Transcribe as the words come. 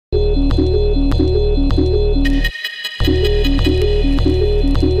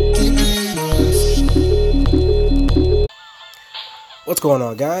What's going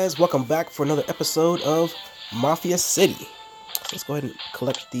on, guys? Welcome back for another episode of Mafia City. So let's go ahead and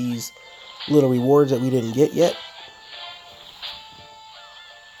collect these little rewards that we didn't get yet.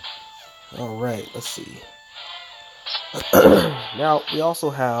 Alright, let's see. Now, we also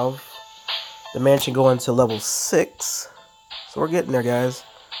have the mansion going to level 6. So we're getting there, guys.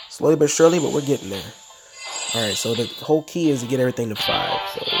 Slowly but surely, but we're getting there. Alright, so the whole key is to get everything to 5.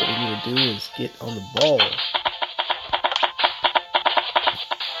 So what we need to do is get on the ball.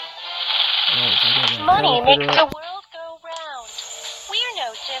 Money makes the world go round. We're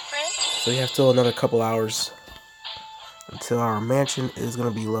no different. So we have still another couple hours until our mansion is going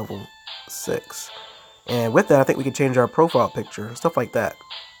to be level 6. And with that, I think we can change our profile picture and stuff like that.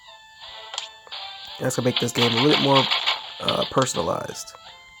 And that's going to make this game a little bit more personalized.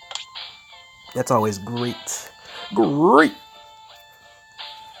 That's always great. Great!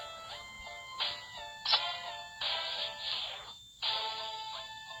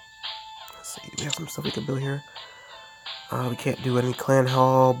 Let's see, we have some stuff we can build here. We can't do any clan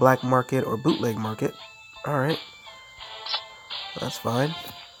hall, black market, or bootleg market. Alright. That's fine.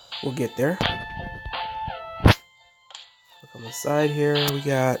 We'll get there. Look on the side here, we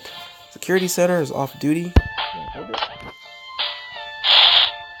got security center is off duty. Oh.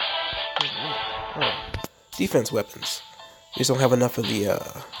 Defense weapons. We just don't have enough of the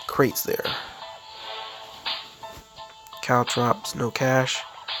crates there. Cow drops, no cash.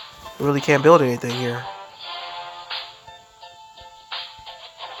 We really can't build anything here.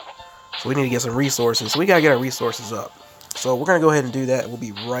 So we need to get some resources. So we gotta get our resources up. So we're gonna go ahead and do that. We'll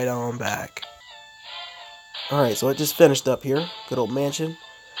be right on back. Alright, so it just finished up here. Good old mansion.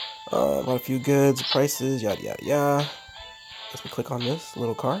 Bought a few goods, prices, yada yada yada. Let's click on this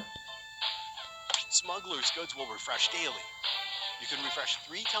little car. Smuggler's goods will refresh daily. You can refresh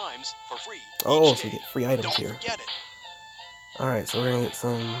 3 times for free. Oh, so we get free items here. Don't forget it. Alright, so we're gonna get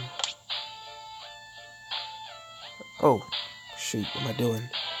some. Oh, shoot, what am I doing?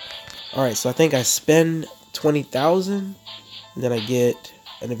 Alright, so I think I spend 20,000 and then I get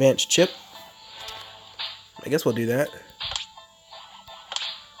an advanced chip. I guess we'll do that.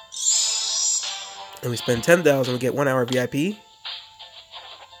 And we spend 10,000, we get 1 hour VIP.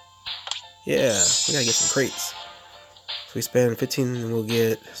 Yeah, we gotta get some crates. So we spend 15 and we'll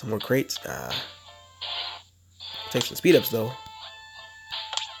get some more crates. Take some speed ups though.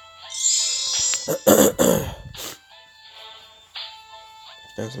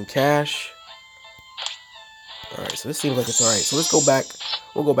 Spend some cash. Alright, so this seems like it's alright. So let's go back.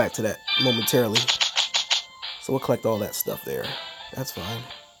 We'll go back to that momentarily. So we'll collect all that stuff there. That's fine.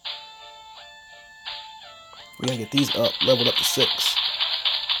 We gotta get these up, leveled up to 6.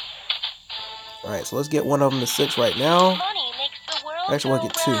 Alright, so let's get one of them to 6 right now. I actually want to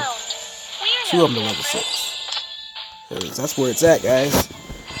get 2. 2 of them to level 6. Because that's where it's at, guys.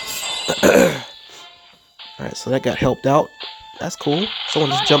 Alright, so that got helped out. That's cool. Someone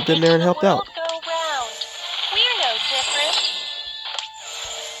just jumped in there and helped out. We're no different.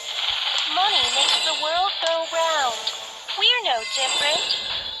 Money makes the world go round. We're no different.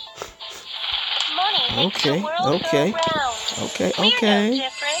 Money makes the world go round. Okay. We're no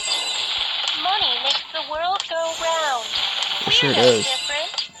different. Money makes the world go round. It sure We're no does.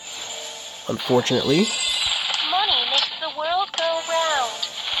 different. Unfortunately. Money makes the world go round.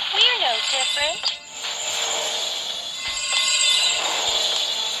 We're no different.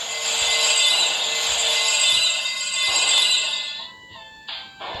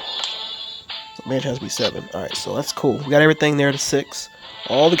 Mansion has to be 7. Alright, so that's cool. We got everything there to 6.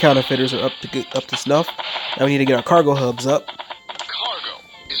 All the counterfeiters are up to snuff. Now we need to get our cargo hubs up. Cargo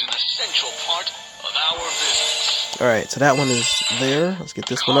is an essential part of our business. Alright, so that one is there. Let's get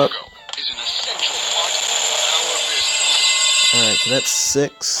this one up. Cargo is an essential part of our business. Alright, so that's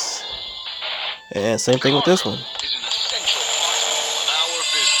 6. And same thing with this one. Is an essential part of our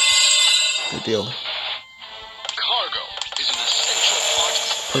business. Good deal. Cargo is an essential part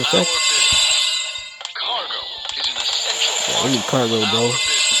of Perfect. our business. Cargo is an essential part Yeah, we need cargo, of bro. our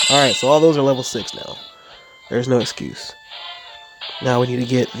business. Alright, so all those are level 6 now. There's no excuse. Now we need to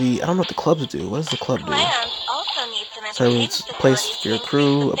get the... I don't know what the clubs do. What does the club do? Clans also need some Servants, place for your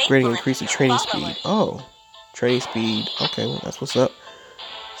crew, upgrading, increasing training speed. Oh, training speed. Okay, well, that's what's up.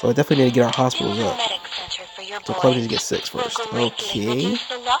 So I definitely need to get our hospitals up. So club needs to get 6 first. Okay.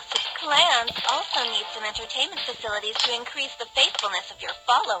 Clans also need some entertainment facilities to increase the faithfulness of your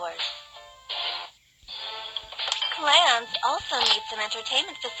followers. Clans also need some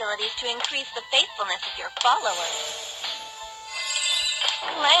entertainment facilities to increase the faithfulness of your followers.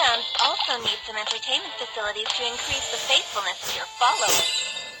 Clans also need some entertainment facilities to increase the faithfulness of your followers.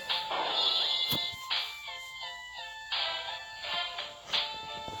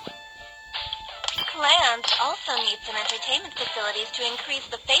 lands also need some entertainment facilities to increase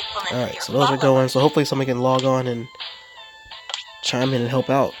the faithfulness of Alright, your so those are followers. going. So hopefully somebody can log on and chime in and help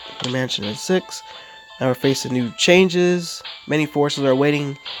out. The mansion is 6. Now we're facing new changes. Many forces are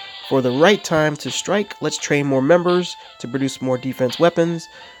waiting for the right time to strike. Let's train more members to produce more defense weapons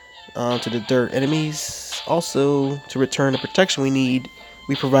to deter enemies. Also, to return the protection we need,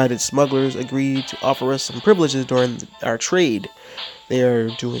 we provided smugglers agreed to offer us some privileges during our trade. They are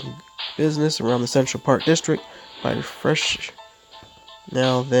doing business around the Central Park District. By refresh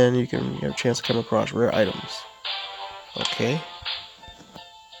now, then you have a chance to come across rare items. Okay.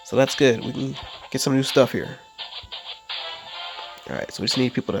 So that's good. We can get some new stuff here. Alright, so we just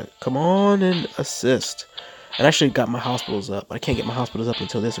need people to come on and assist. And I actually got my hospitals up. I can't get my hospitals up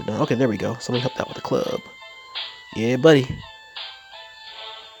until this are done. Okay, there we go. Somebody helped out with the club. Yeah, buddy.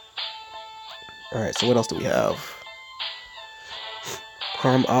 Alright, so what else do we have?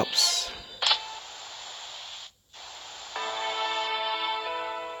 Harm Ops.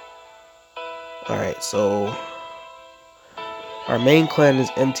 Alright, so our main clan is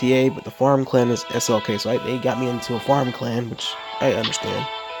MTA, but the farm clan is SLK. So they got me into a farm clan, which I understand.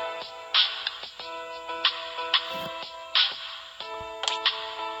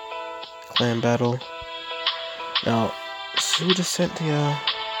 Clan battle. Now, so we just sent the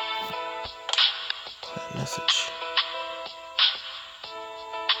clan message.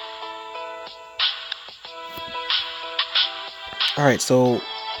 Alright, so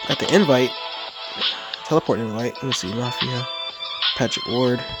got the invite. Teleport invite. Let me see, Mafia. Patrick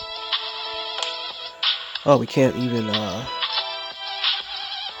Ward. Oh, we can't even let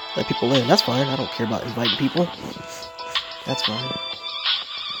people in. That's fine. I don't care about inviting people. That's fine.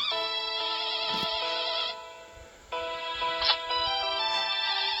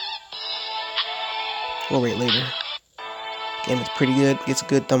 We'll wait later. Game is pretty good. Gets a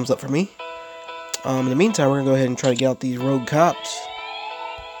good thumbs up for me. In the meantime, we're gonna go ahead and try to get out these rogue cops.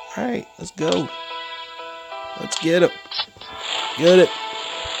 Alright, let's go. Let's get it. Get it.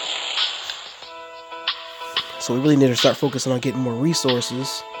 So we really need to start focusing on getting more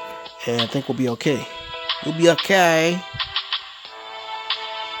resources. And I think we'll be okay. We'll be okay.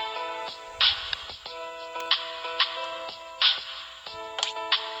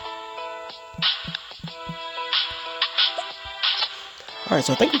 Alright,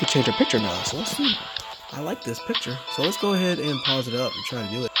 so I think we can change our picture now. So let's see. I like this picture. So let's go ahead and pause it up and try to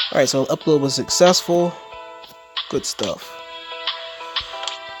do it. Alright, so upload was successful. Good stuff.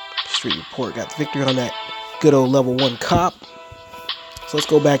 Street report. Got the victory on that good old level 1 cop. So let's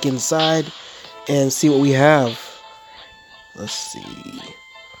go back inside and see what we have. Let's see.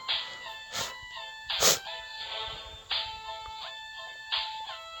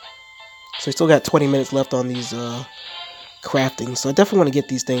 So we still got 20 minutes left on these crafting. So I definitely want to get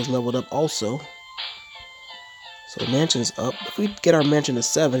these things leveled up also. So the mansion's up. If we get our mansion to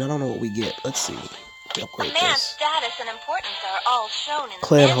 7, I don't know what we get. Let's see. Upgrade Command this. status and importance are all shown in the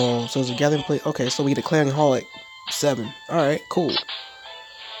Clan mansion hall. So there's a gathering pages. place. Okay, so we get a clan hall at 7. Alright, cool.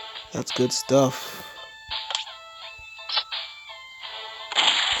 That's good stuff.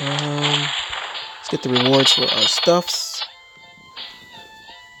 Let's get the rewards for our stuffs.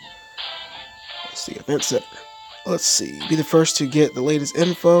 Let's see, event center. Let's see. Be the first to get the latest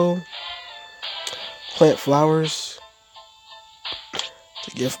info. Plant flowers.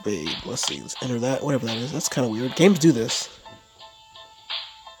 The gift babe. Let's see. Let's enter that. Whatever that is. That's kind of weird. Games do this.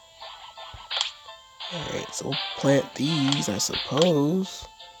 Alright, so we'll plant these, I suppose.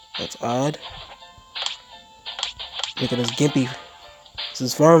 That's odd. Look at this gimpy. This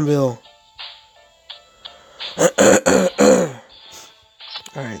is Farmville.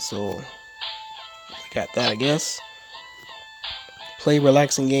 Alright, so we got that, I guess. Play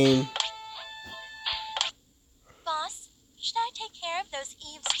relaxing game. Boss, should I take care of those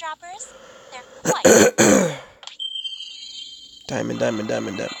eavesdroppers? They're quite... Diamond, diamond,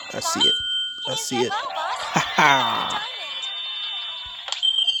 diamond, diamond. I see it. I see it. Well, boss. Ha Diamond.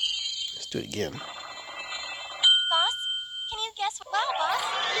 Let's do it again. Boss, can you guess what... Wow, boss,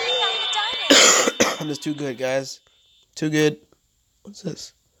 I found the diamond. I'm just too good, guys. Too good. What's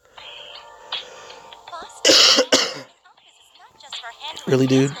this? Boss, the office is not just for handling Really,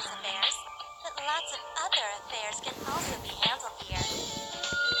 dude? business affairs, but lots of other affairs can also be handled here.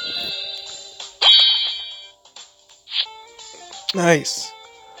 Nice.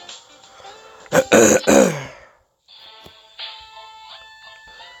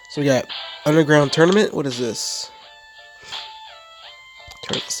 So we got underground tournament. What is this?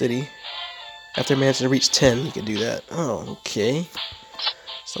 Tournament City. After managing to reach 10, you can do that. Oh, okay.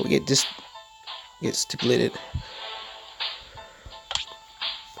 So we get stipulated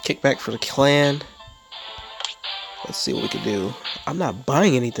kickback for the clan. Let's see what we can do. I'm not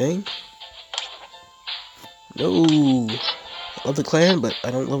buying anything. No. I love the clan, but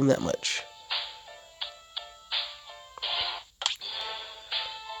I don't love them that much.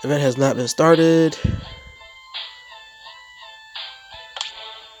 Event has not been started.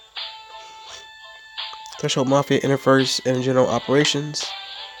 Threshold Mafia interface and general operations.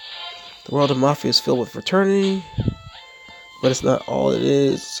 The world of Mafia is filled with fraternity, but it's not all it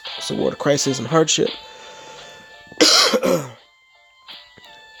is. It's a world of crisis and hardship.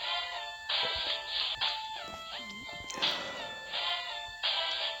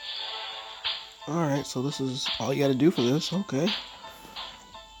 Alright, so this is all you gotta do for this. Okay.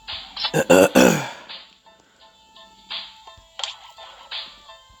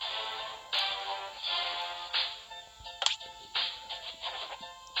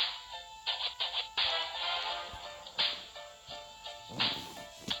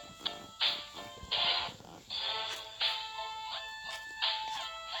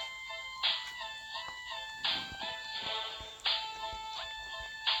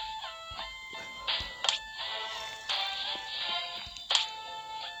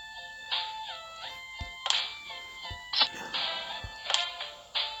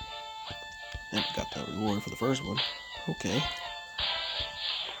 Never got that reward for the first one. Okay.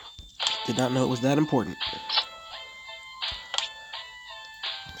 Did not know it was that important.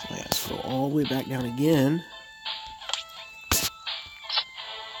 So I gotta scroll all the way back down again.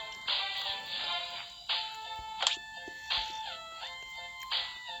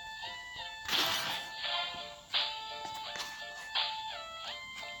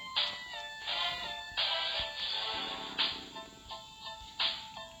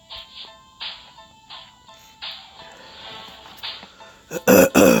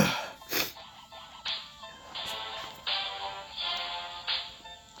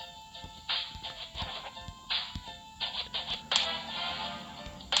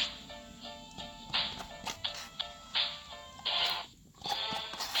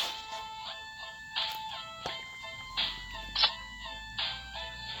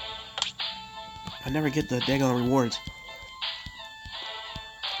 I never get the daggone rewards.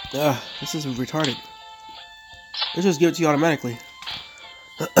 This is retarded. They just give it to you automatically.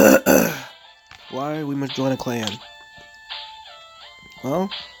 Why we must join a clan? Well,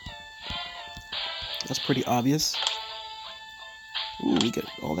 that's pretty obvious. Ooh, we get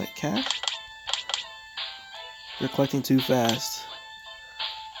all that cash. You're collecting too fast.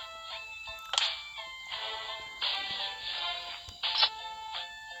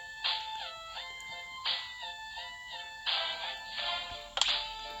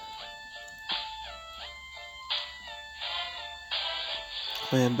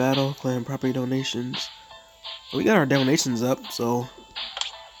 Clan battle, clan property donations. We got our donations up, so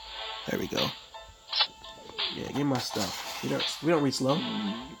there we go. Yeah, give me my stuff. We don't read slow.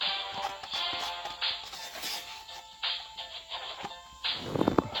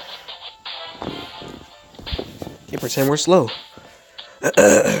 Can't pretend we're slow.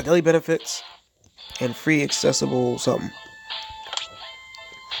 Daily benefits and free accessible something.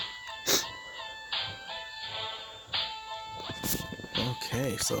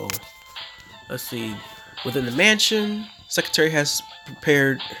 Okay, so let's see. Within the mansion, Secretary has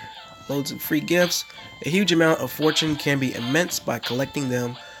prepared loads of free gifts. A huge amount of fortune can be immense by collecting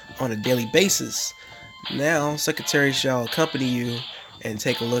them on a daily basis. Now, Secretary shall accompany you and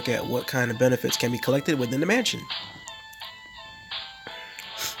take a look at what kind of benefits can be collected within the mansion.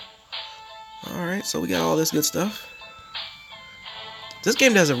 Alright, so we got all this good stuff. This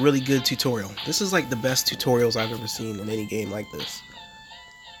game does a really good tutorial. This is like the best tutorials I've ever seen in any game like this.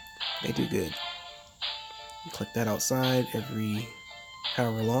 They do good. You click that outside every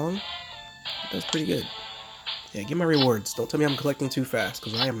however long. It does pretty good. Yeah, get my rewards. Don't tell me I'm collecting too fast,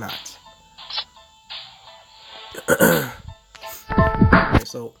 because I am not. Okay,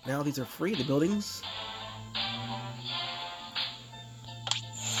 so now these are free, the buildings.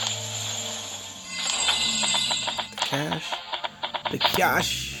 The cash. The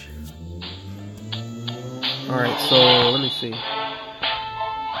cash. Alright, so let me see.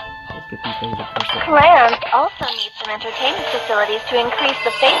 Let's get these things up first. Clans also need some entertainment facilities to increase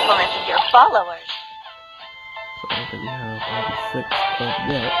the faithfulness of your followers. So I don't think we have all the 6 up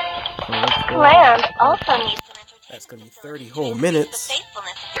yet. So let's go. Clans also need some entertainment. That's gonna be 30 facilities whole to increase minutes. The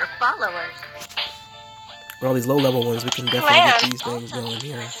faithfulness of your followers. For all these low-level ones, we can definitely get these things going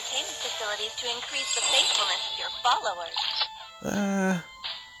here. Entertainment facilities to increase the faithfulness of your followers.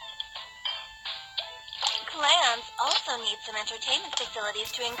 Clans also need some entertainment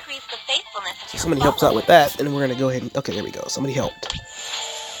facilities to increase the faithfulness of your somebody helps out with that, and we're gonna go ahead and... Okay, there we go. Somebody helped.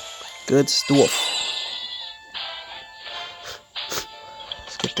 Good stuff.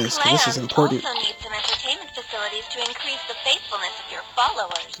 like this because this is important. Also need some entertainment facilities to increase the faithfulness of your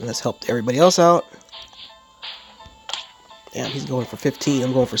followers. Let's help everybody else out. Damn, he's going for 15.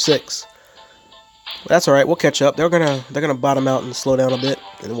 I'm going for 6. But that's all right. We'll catch up. They're gonna bottom out and slow down a bit,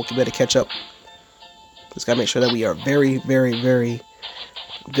 and then we'll be able to catch up. Just gotta make sure that we are very, very, very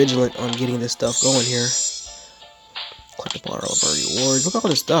vigilant on getting this stuff going here. Collect up all of our rewards. Look at all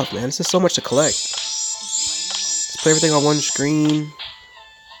this stuff, man. This is so much to collect. Just play everything on one screen.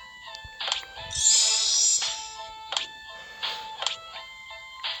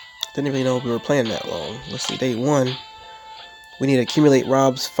 Didn't really know we were playing that long. Let's see, day 1. We need to accumulate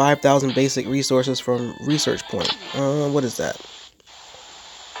Rob's 5,000 basic resources from Research Point. What is that?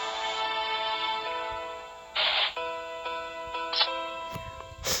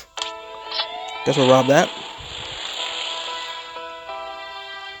 Guess we'll rob that.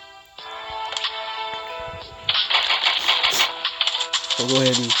 We'll go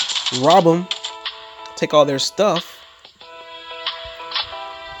ahead and rob them. Take all their stuff.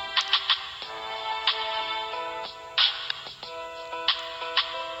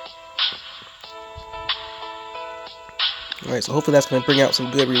 Alright, so hopefully that's going to bring out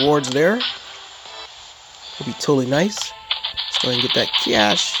some good rewards there. It'll be totally nice. Let's go ahead and get that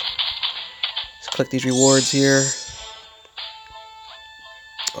cash. Let's collect these rewards here.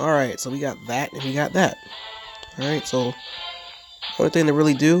 Alright, so we got that and we got that. Alright, so the only thing to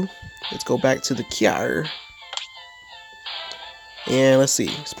really do is go back to the Kiar. And let's see.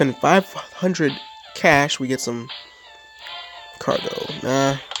 Spend 500 cash, we get some cargo.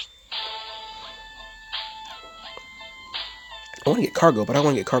 Nah. I want to get cargo, but I don't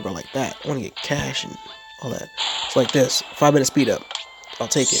want to get cargo like that. I want to get cash and all that. It's like this. 5-minute speed up. I'll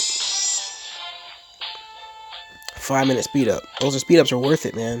take it. 5-minute speed up. Those speed ups are worth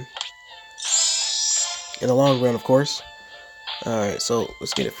it, man. In the long run, of course. Alright, so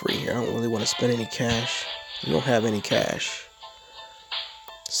let's get it free here. I don't really want to spend any cash. We don't have any cash.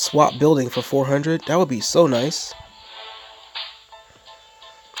 Swap building for 400. That would be so nice.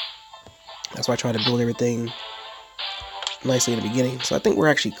 That's why I try to build everything nicely in the beginning. So I think we're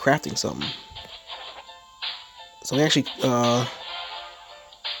actually crafting something. So we actually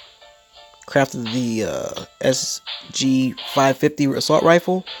crafted the SG 550 assault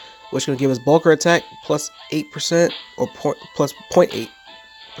rifle, which is going to give us bulker attack plus 8% or plus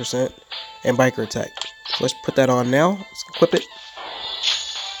 0.8% and biker attack. So let's put that on now. Let's equip it.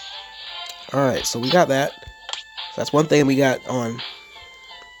 Alright, so we got that. So that's one thing we got on.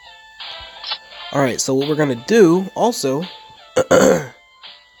 Alright, so what we're going to do also, let's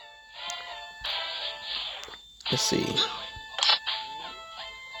see,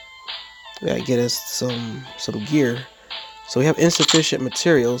 we got to get us some gear. So we have insufficient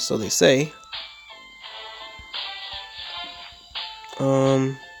materials, so they say.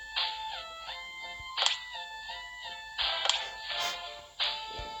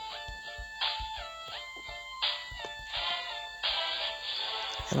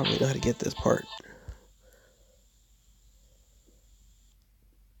 I don't really know how to get this part.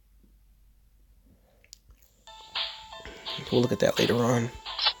 We'll look at that later on.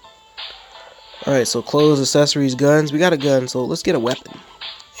 Alright, so clothes, accessories, guns. We got a gun, so let's get a weapon.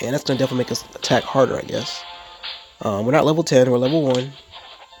 And that's going to definitely make us attack harder, I guess. We're not level 10, we're level 1.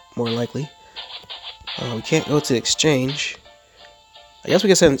 More likely. We can't go to exchange. I guess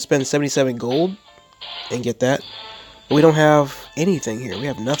we can spend 77 gold and get that. But we don't have anything here. We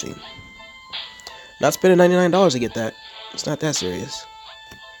have nothing. Not spending $99 to get that. It's not that serious.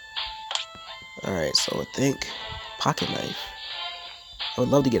 Alright, so I think pocket knife. I would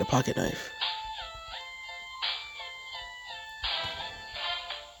love to get a pocket knife.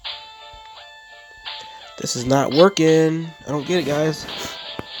 This is not working. I don't get it, guys.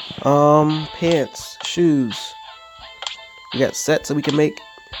 Pants, shoes. We got sets that we can make.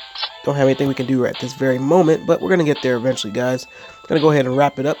 Don't have anything we can do right at this very moment, but we're going to get there eventually, guys. I'm going to go ahead and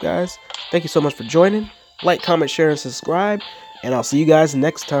wrap it up, guys. Thank you so much for joining. Like, comment, share, and subscribe. And I'll see you guys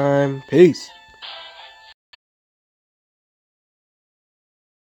next time. Peace.